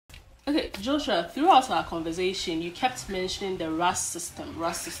Okay, Joshua, throughout our conversation, you kept mentioning the RAS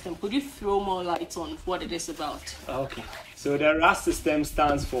system. Could you throw more light on what it is about? Okay, so the RAS system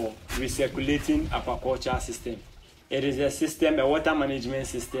stands for Recirculating Aquaculture System. It is a system, a water management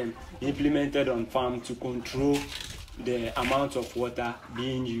system implemented on farm to control the amount of water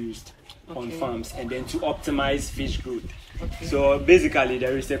being used on farms and then to optimize fish growth. So basically, the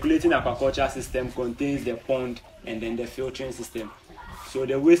Recirculating Aquaculture System contains the pond and then the filtering system. So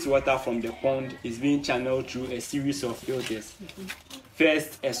the wastewater from the pond is being channeled through a series of filters.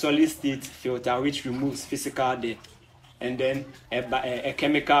 First, a solid state filter which removes physical dirt, and then a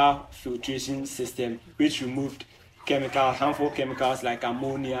chemical filtration system which removed harmful chemicals like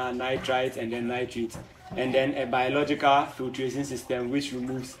ammonia, nitrites, and then nitrates, and then a biological filtration system which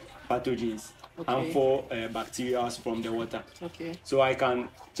removes pathogens, harmful bacteria from the water. So I can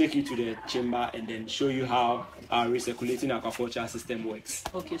take you to the chamber and then show you how our recirculating aquaculture system works.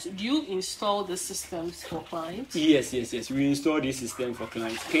 Okay, so do you install the systems for clients? Yes. We install this system for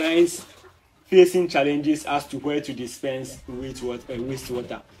clients. Clients facing challenges as to where to dispense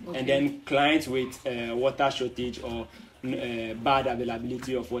wastewater, and then clients with water shortage or bad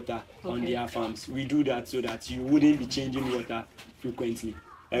availability of water on their farms. We do that so that you wouldn't be changing water frequently.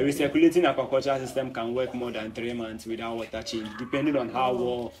 A recirculating aquaculture system can work more than 3 months without water change, depending on how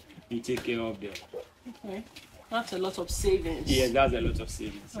well you take care of them. Okay, that's a lot of savings. Yes, that's a lot of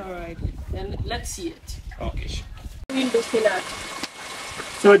savings. All right, then let's see it. Okay, sure. What are you looking at?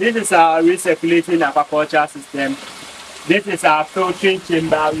 So this is our recirculating aquaculture system. This is our filtering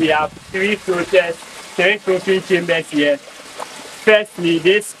chamber. We have three filtering chambers here. Firstly,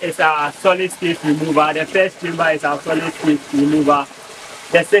 this is our solid state remover. The first chamber is our solid state remover.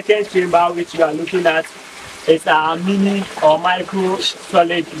 The second chamber, which you are looking at, is our mini or micro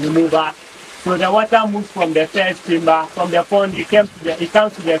solid remover. So the water moves from the first chamber, from the pond, it comes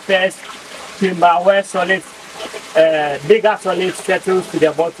to the first chamber where bigger solids settles to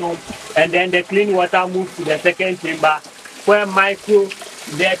the bottom, and then the clean water moves to the second chamber where micro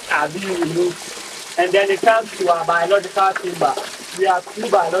dirt are being removed, and then it comes to our biological chamber. We have two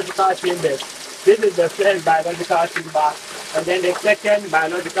biological chambers. This is the first biological chamber, and then the second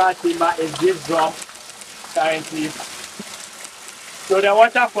biological chamber is this drum currently. So the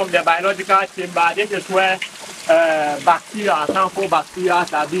water from the biological chamber, this is where harmful bacteria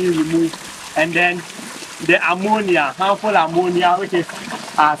are being removed, and then the ammonia, harmful ammonia, which is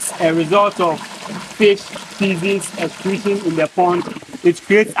as a result of fish feces excretion in the pond, it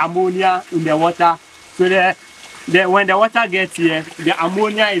creates ammonia in the water. So when the water gets here, the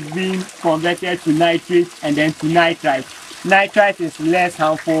ammonia is being converted to nitrate and then to nitrite. Nitrite is less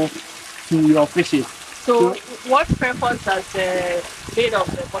harmful to your fishes. So what purpose does the lid of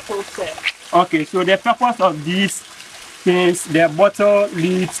the bottle serve? Okay, so the purpose of these things, the bottle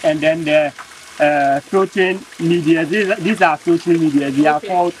lids and then the filtering media, these are filtering media. They are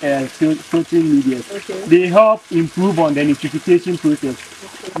called filtering media. They help improve on the nitrification process.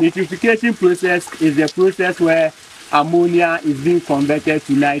 Nitrification process is the process where ammonia is being converted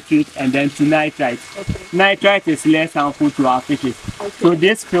to nitrate and then to nitrite. Nitrite is less harmful to our fishes. So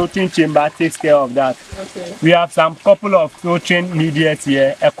this filtering chamber takes care of that. We have some couple of filtering media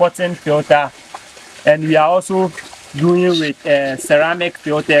here, a cotton filter, and we are also doing with ceramic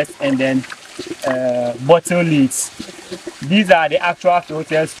filters and then bottle lids. These are the actual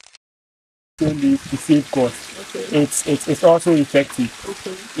filters to save cost. It's also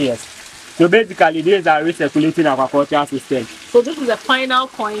effective. Yes. So basically, these are recirculating aquaculture system. So this is the final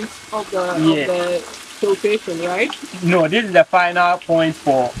point of the filtration, right? No, this is the final point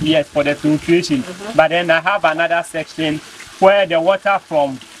for the filtration. But then I have another section where the water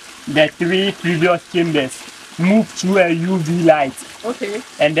from the three previous chambers move through a UV light.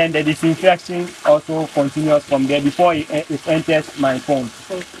 And then the disinfection also continues from there before it enters my pond.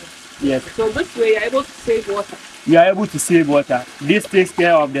 Yes. So this way you're able to save water. You are able to save water. This takes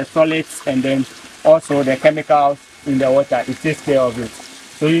care of the solids and then also the chemicals in the water. It takes care of it.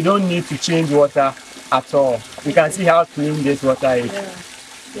 So you don't need to change water at all. You can see how clean this water is.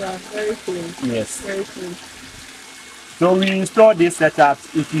 Yeah, very clean. Yes. Very clean. So we install these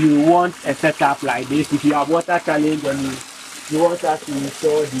setups. If you want a setup like this, if you have water challenge and you want us to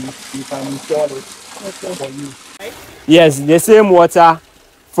install this, you can install it for you. Yes, the same water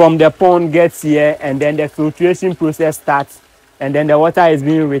from the pond gets here and then the filtration process starts and then the water is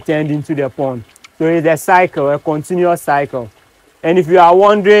being returned into the pond. So it's a cycle, a continuous cycle. And if you are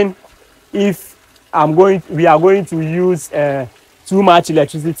wondering if we are going to use too much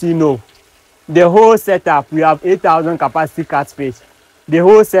electricity, no. The whole setup, we have 8,000 capacity CatFish. The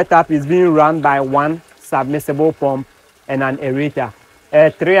whole setup is being run by one submersible pump and an aerator. a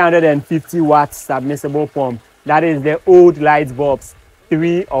 350 watt submersible pump. That is the old light bulbs,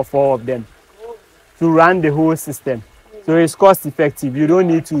 3 or 4 of them, to run the whole system. So it's cost effective. You don't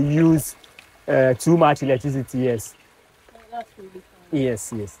need to use too much electricity. Yes. That's really fun.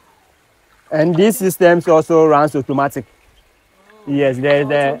 Yes, yes. And these systems also runs automatic. Yes,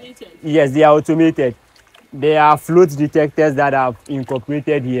 yes, they are automated. There are float detectors that are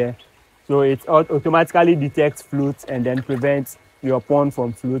incorporated here. So it automatically detects floats and then prevents your pond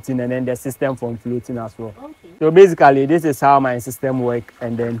from floating and then the system from floating as well. Okay. So basically, this is how my system works.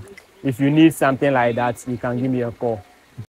 And then if you need something like that, you can give me a call.